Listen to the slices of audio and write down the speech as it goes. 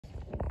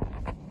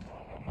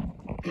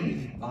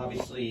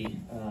obviously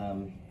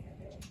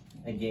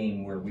a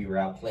game where we were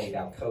outplayed,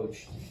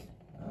 outcoached,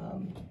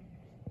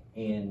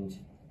 and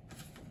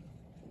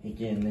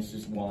again, this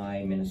is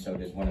why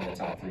Minnesota is one of the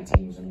top 3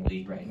 teams in the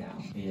league right now,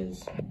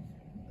 is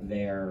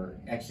their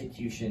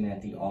execution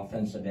at the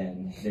offensive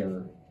end,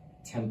 their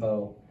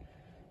tempo,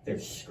 their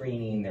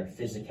screening, their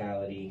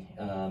physicality.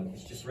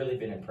 It's just really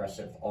been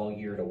impressive all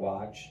year to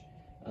watch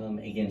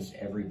against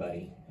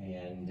everybody.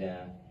 And,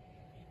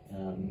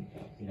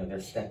 you know,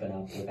 they're stepping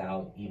up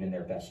without even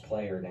their best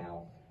player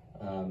now,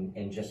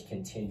 and just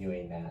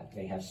continuing that.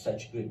 They have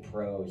such good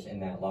pros in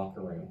that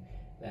locker room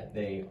that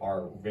they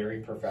are very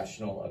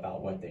professional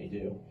about what they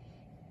do.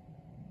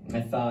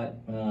 I thought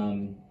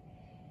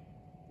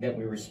that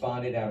we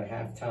responded out at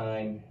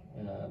halftime.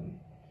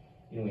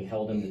 You know, we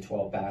held them to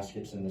 12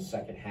 baskets in the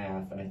second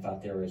half, and I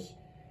thought there was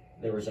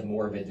a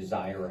more of a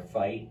desire, a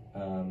fight,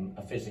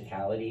 a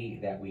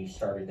physicality that we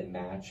started to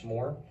match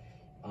more.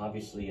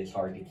 Obviously, it's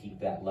hard to keep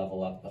that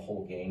level up the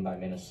whole game by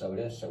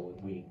Minnesota, so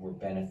we were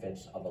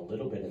benefits of a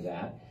little bit of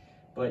that.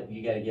 But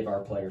you got to give our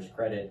players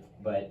credit.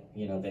 But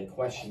you know, the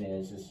question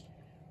is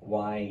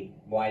why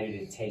did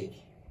it take,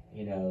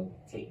 you know,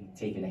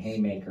 taking a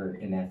haymaker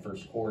in that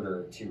first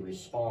quarter to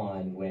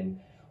respond when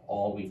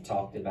all we've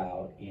talked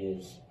about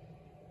is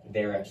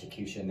their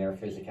execution, their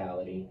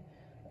physicality.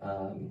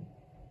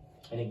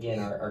 And again,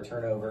 our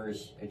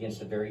turnovers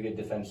against a very good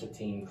defensive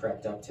team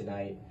crept up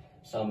tonight.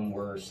 Some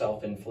were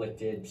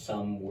self-inflicted,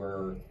 some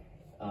were,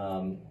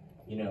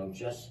 you know,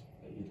 just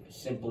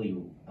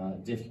simply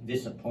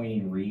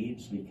disappointing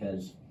reads,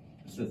 because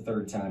it's the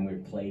 3rd time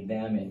we've played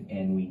them,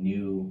 and we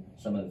knew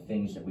some of the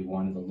things that we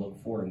wanted to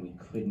look for, and we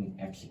couldn't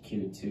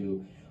execute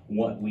to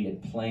what we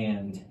had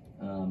planned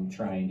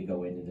trying to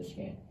go into this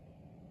game.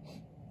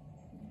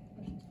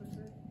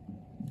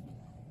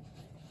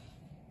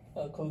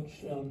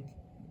 Coach,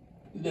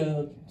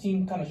 the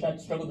team kind of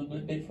struggled a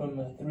bit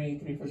from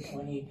 3 for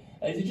 20.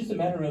 Is it just a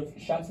matter of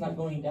shots not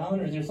going down,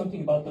 or is there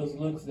something about those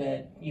looks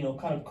that, you know,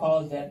 kind of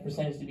caused that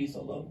percentage to be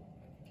so low?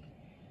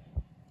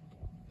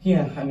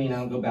 Yeah, I mean,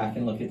 I'll go back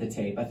and look at the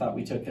tape. I thought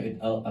we took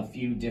a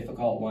few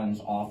difficult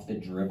ones off the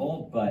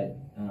dribble, but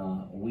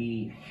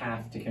we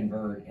have to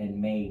convert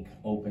and make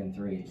open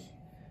threes.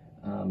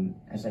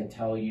 As I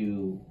tell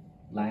you,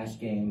 last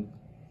game,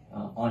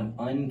 on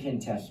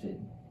uncontested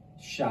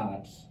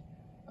shots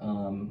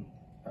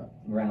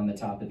around the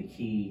top of the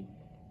key,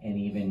 and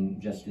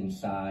even just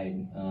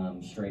inside,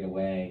 straight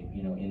away,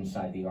 you know,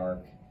 inside the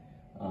arc,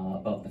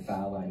 above the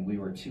foul line, we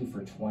were 2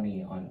 for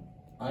 20 on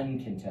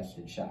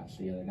uncontested shots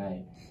the other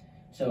night.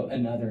 So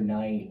another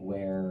night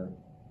where,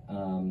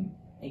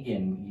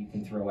 again, you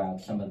can throw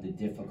out some of the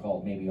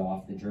difficult, maybe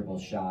off the dribble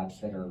shots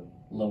that are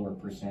lower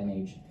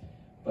percentage,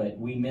 but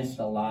we missed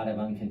a lot of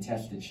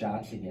uncontested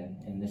shots again.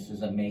 And this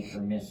is a make or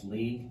miss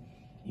league.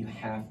 You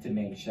have to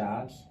make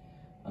shots.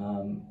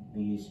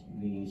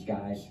 These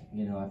guys,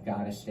 you know, I've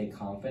got to stay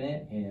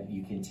confident, and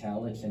you can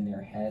tell it's in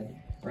their head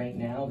right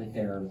now that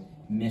they're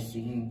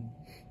missing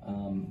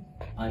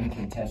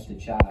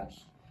uncontested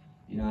shots.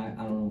 You know,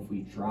 I don't know if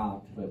we've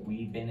dropped, but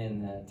we've been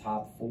in the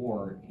top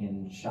 4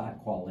 in shot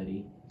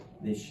quality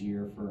this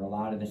year for a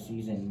lot of the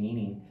season,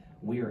 meaning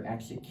we are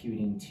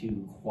executing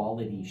to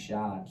quality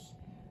shots.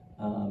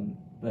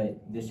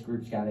 But this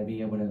group's got to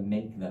be able to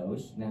make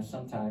those. Now,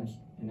 sometimes,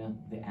 you know,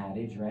 the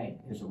adage, right?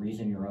 There's a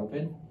reason you're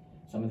open.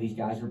 Some of these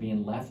guys are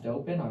being left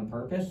open on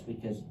purpose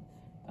because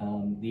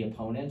the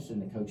opponents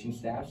and the coaching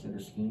staffs that are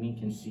scheming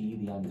can see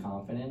the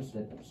unconfidence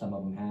that some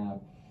of them have,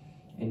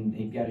 and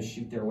they've got to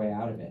shoot their way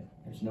out of it.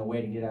 There's no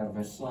way to get out of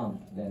a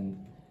slump. Then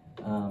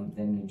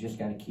you just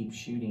got to keep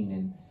shooting,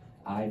 and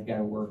I've got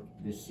to work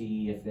to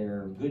see if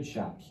they're good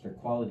shots, they're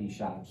quality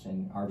shots,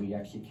 and are we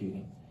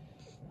executing?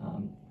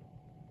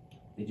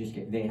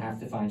 They have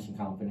to find some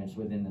confidence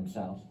within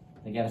themselves.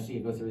 They got to see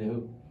it go through the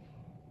hoop.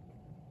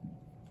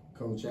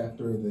 Coach,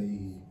 after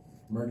the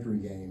Mercury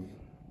game,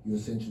 you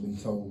essentially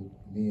told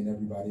me and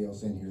everybody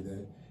else in here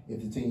that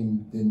if the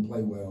team didn't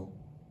play well,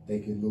 they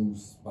could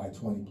lose by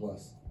 20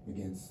 plus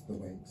against the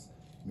Lynx.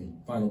 I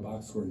mean, final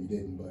box score you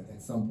didn't, but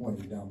at some point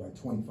you're down by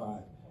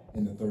 25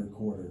 in the 3rd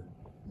quarter.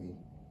 I mean,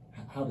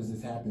 how does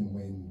this happen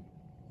when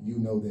you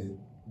know that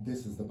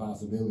this is the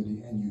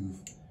possibility and you've,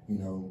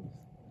 you know,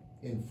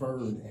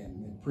 inferred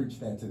and preached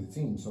that to the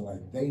team, so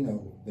like they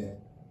know that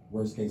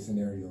worst case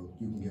scenario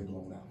you can get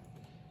blown out?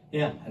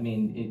 Yeah, I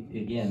mean,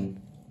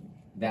 again,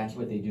 that's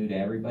what they do to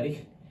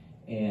everybody,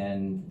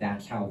 and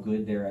that's how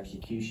good their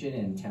execution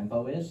and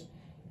tempo is.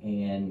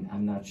 And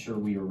I'm not sure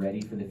we are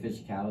ready for the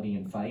physicality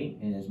and fight.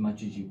 And as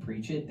much as you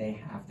preach it, they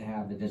have to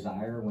have the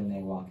desire when they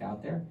walk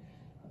out there.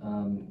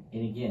 And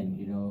again,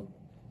 you know,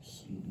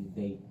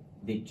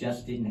 they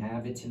just didn't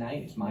have it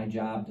tonight. It's my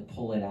job to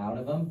pull it out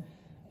of them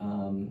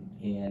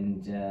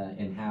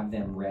and have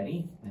them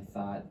ready. I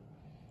thought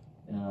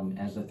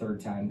as the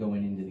 3rd time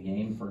going into the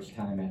game, first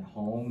time at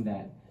home,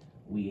 that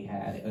we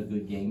had a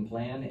good game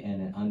plan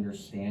and an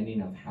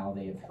understanding of how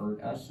they have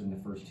hurt us in the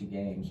first 2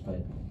 games.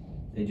 But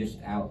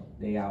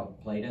they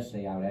outplayed us,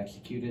 they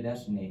out-executed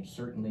us, and they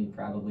certainly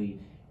probably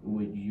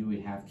you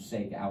would have to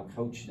say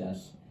out-coached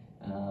us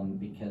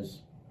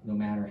because no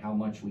matter how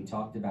much we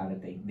talked about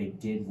it, they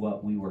did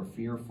what we were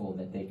fearful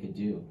that they could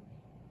do.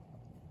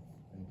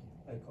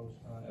 Hey, Coach,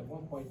 at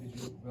one point did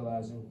you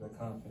realize it was the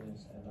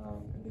confidence, and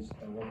at least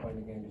at one point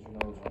in the game did you know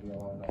it was going to be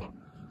all night?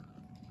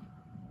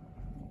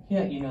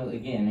 Yeah,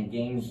 again, in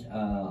games,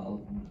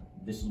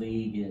 this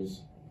league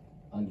is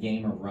a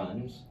game of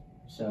runs,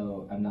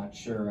 so I'm not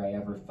sure I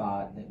ever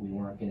thought that we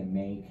weren't going to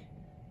make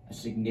a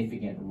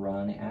significant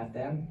run at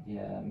them.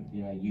 Yeah,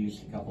 I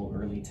used a couple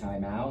early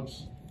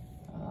timeouts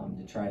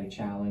to try to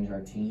challenge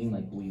our team.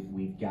 Like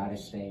we've got to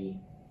stay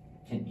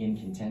in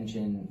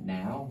contention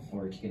now,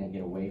 or it's going to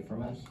get away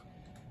from us.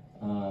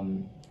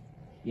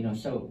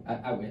 So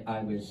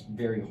I was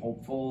very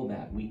hopeful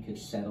that we could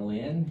settle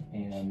in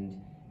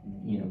and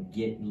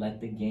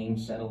let the game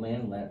settle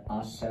in, let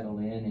us settle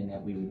in, and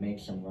that we would make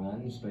some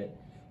runs. But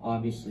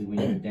obviously, when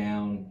you're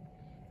down,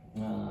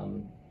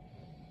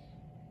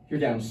 you're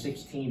down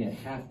 16 at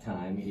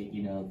halftime.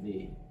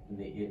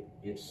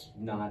 It's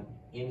not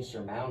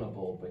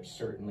insurmountable, but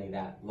certainly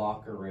that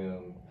locker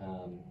room,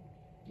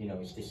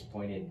 is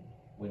disappointed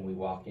when we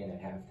walk in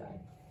at halftime.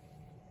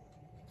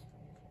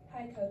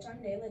 Hi, Coach. I'm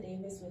Nayla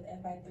Davis with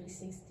FI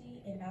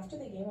 360. And after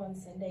the game on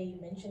Sunday, you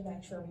mentioned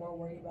that you're more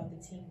worried about the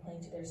team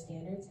playing to their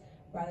standards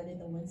rather than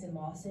the wins and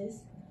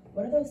losses.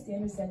 What are those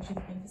standards that you've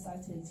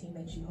emphasized to the team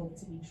that you hope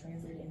to be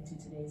translated into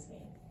today's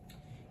game?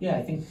 Yeah,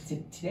 I think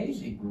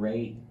today's a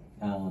great,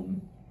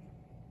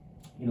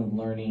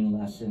 learning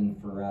lesson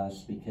for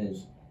us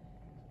because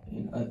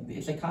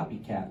it's a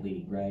copycat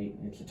league, right?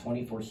 It's a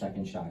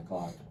 24-second shot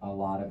clock. A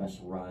lot of us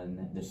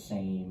run the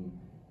same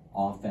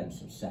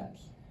offensive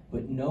sets,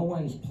 but no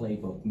one's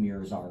playbook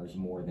mirrors ours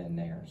more than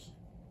theirs,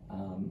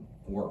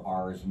 or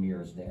ours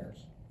mirrors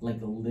theirs. Like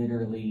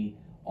literally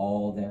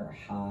all their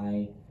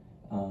high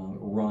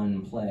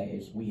run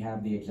plays, we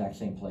have the exact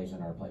same plays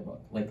in our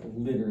playbook. Like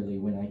literally,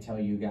 when I tell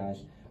you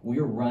guys,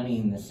 we're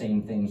running the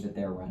same things that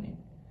they're running.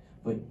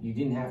 But you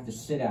didn't have to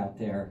sit out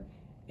there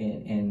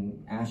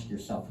and ask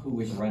yourself who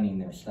is running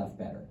their stuff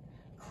better.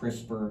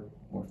 Crisper,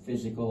 more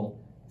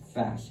physical,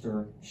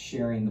 faster,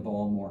 sharing the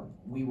ball more.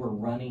 We were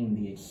running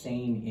the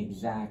same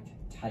exact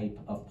type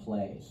of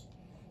plays.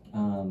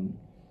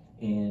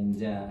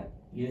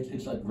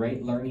 It's a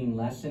great learning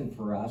lesson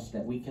for us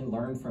that we can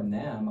learn from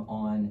them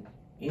on.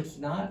 It's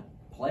not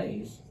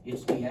plays,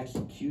 it's the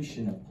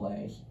execution of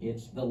plays.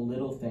 It's the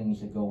little things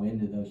that go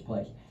into those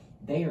plays.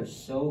 They are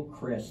so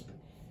crisp.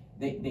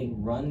 They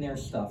run their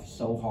stuff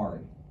so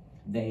hard.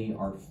 They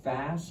are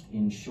fast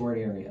in short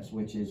areas,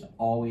 which is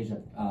always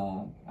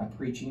a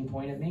preaching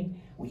point of me.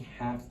 We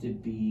have to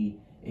be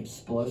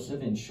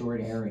explosive in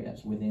short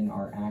areas within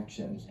our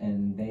actions,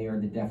 and they are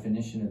the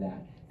definition of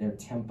that. Their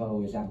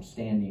tempo is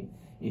outstanding.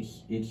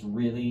 It's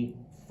really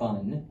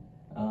fun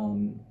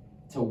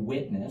to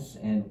witness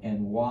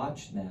and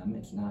watch them.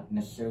 It's not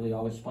necessarily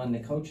always fun to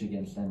coach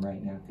against them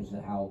right now because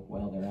of how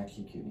well they're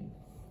executing.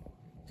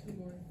 Good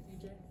morning,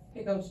 DJ.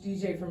 Hey, Coach,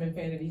 DJ from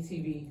Infinity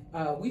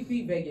TV. We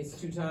beat Vegas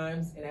 2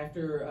 times, and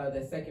after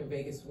the second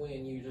Vegas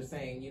win, you're just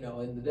saying,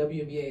 and the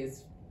WNBA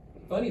is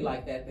funny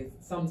like that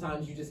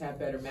sometimes you just have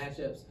better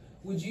matchups.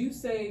 Would you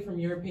say, from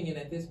your opinion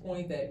at this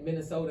point, that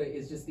Minnesota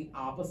is just the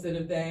opposite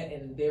of that,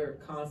 and they're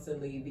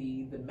constantly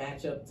the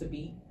matchup to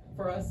beat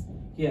for us?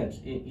 Yeah,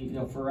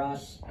 for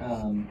us,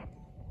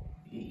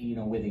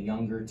 with a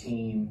younger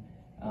team,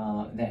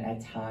 that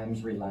at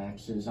times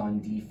relaxes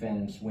on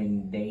defense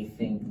when they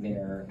think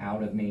they're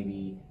out of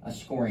maybe a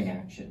scoring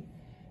action.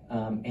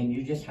 And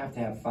you just have to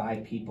have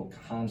 5 people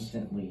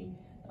constantly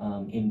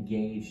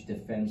engaged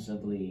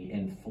defensively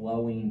and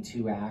flowing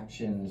to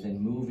actions and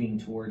moving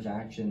towards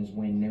actions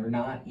when they're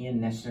not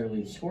in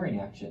necessarily the scoring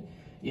action.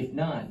 If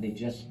not,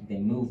 they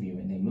move you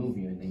and they move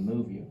you and they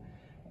move you.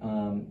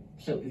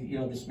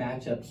 This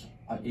matchups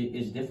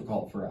is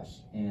difficult for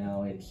us.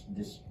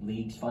 This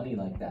league's funny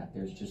like that.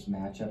 There's just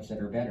matchups that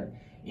are better.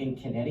 In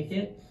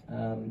Connecticut,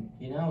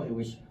 it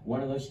was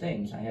one of those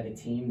things. I had a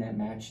team that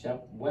matched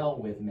up well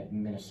with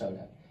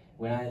Minnesota.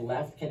 When I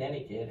left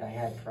Connecticut, I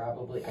had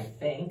probably, I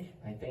think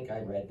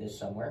I read this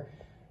somewhere,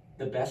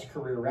 the best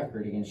career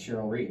record against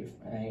Cheryl Reeve,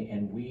 right?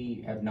 And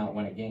we have not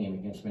won a game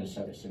against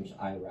Minnesota since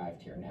I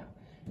arrived here now.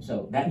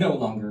 So that no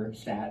longer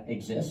stat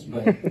exists,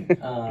 but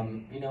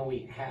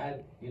we've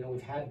had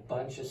a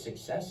bunch of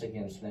success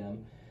against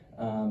them.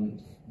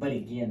 But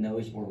again,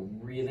 those were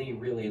really,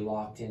 really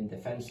locked in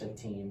defensive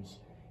teams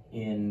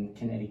in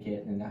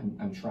Connecticut, and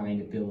I'm trying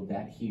to build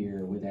that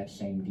here with that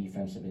same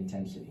defensive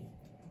intensity.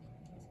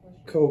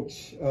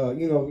 Coach,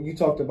 you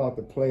talked about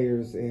the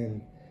players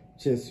and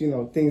just,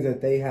 things that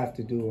they have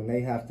to do and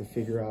they have to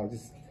figure out.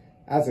 Just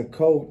as a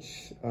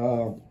coach,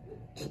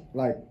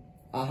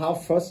 how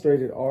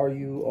frustrated are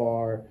you,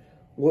 or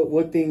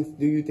what things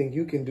do you think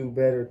you can do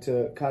better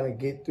to kind of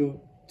get through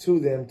to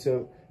them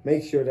to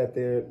make sure that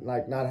they're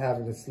not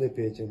having a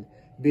slippage and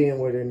being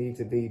where they need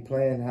to be,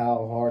 playing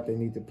how hard they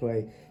need to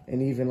play,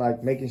 and even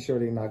making sure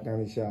they knock down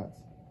these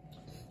shots?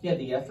 Yeah,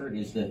 the effort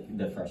is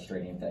the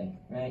frustrating thing,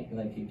 right?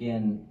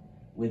 Again,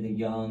 with the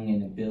young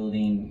and the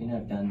building,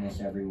 I've done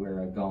this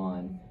everywhere I've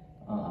gone.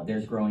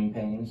 There's growing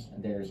pains.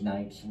 There's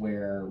nights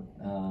where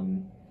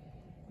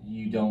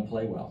you don't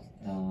play well.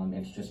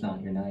 It's just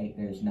not your night.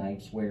 There's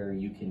nights where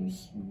you can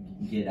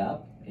get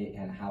up,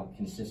 and how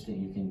consistent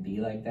you can be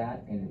like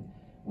that. And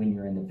when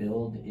you're in the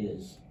build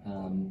is,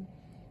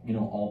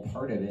 all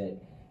part of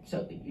it.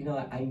 So,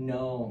 I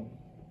know,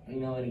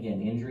 and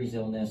again, injuries,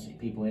 illness,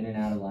 people in and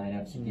out of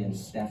lineups. Again,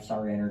 Steph's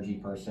our energy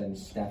person.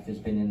 Steph has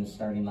been in the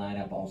starting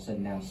lineup. All of a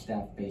sudden now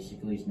Steph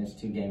basically has missed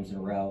 2 games in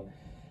a row.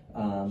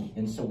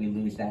 And so we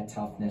lose that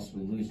toughness.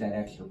 We lose that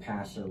extra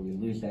passer. We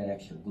lose that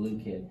extra glue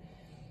kid.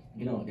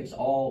 It's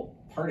all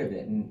part of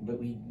it.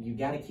 But you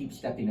got to keep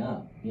stepping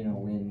up,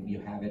 when you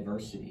have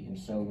adversity. And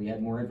so we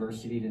had more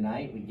adversity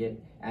tonight. We get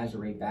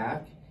Azure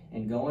back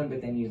and going,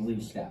 but then you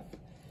lose Steph.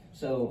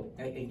 So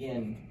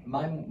again,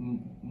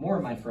 more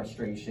of my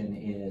frustration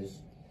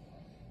is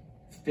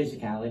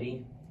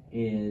physicality,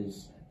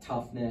 is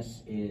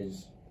toughness,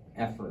 is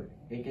effort,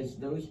 because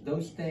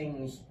those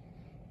things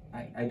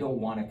I don't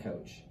want to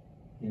coach.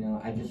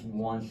 I just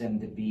want them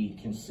to be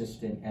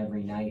consistent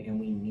every night, and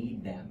we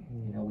need them.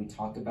 We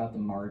talk about the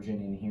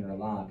margin in here a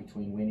lot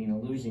between winning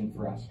and losing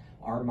for us.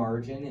 Our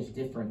margin is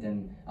different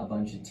than a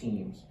bunch of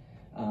teams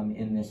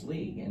in this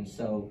league, and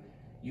so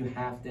you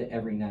have to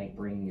every night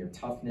bring your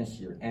toughness,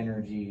 your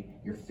energy,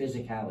 your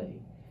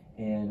physicality.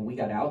 And we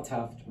got out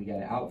toughed, we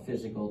got out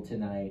physical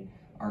tonight.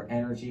 Our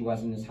energy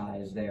wasn't as high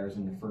as theirs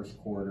in the first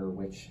quarter,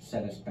 which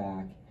set us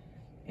back.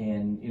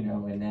 And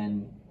and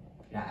then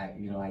I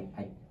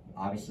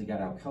obviously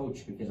got out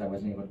coached because I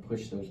wasn't able to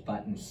push those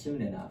buttons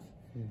soon enough.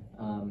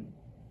 And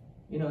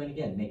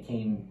again,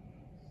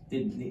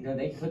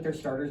 they put their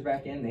starters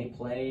back in, they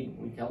played,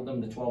 we held them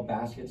to 12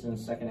 baskets in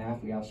the second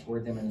half, we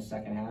outscored them in the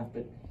second half,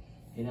 but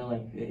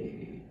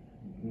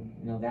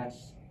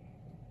that's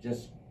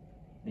just,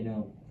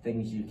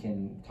 things you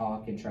can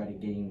talk and try to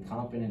gain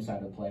confidence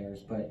out of players,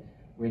 but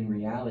in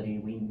reality,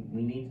 we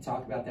need to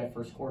talk about that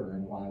first quarter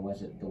and why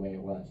was it the way it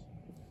was.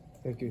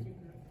 Thank you.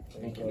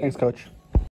 Thank you. Thanks, Coach.